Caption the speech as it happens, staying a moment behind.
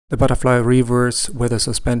The butterfly reverse with a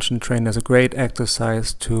suspension train is a great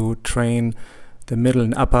exercise to train the middle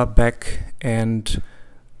and upper back and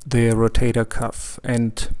the rotator cuff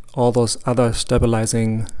and all those other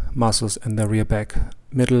stabilizing muscles in the rear back,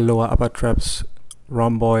 middle, lower, upper traps,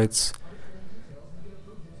 rhomboids,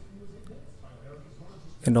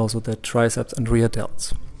 and also the triceps and rear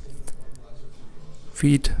delts.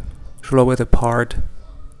 Feet shoulder width apart.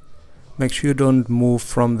 Make sure you don't move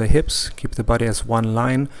from the hips, keep the body as one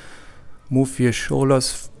line. Move your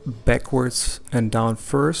shoulders backwards and down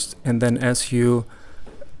first, and then as you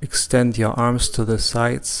extend your arms to the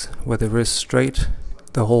sides with the wrist straight,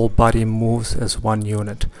 the whole body moves as one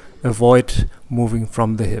unit. Avoid moving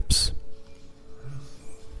from the hips.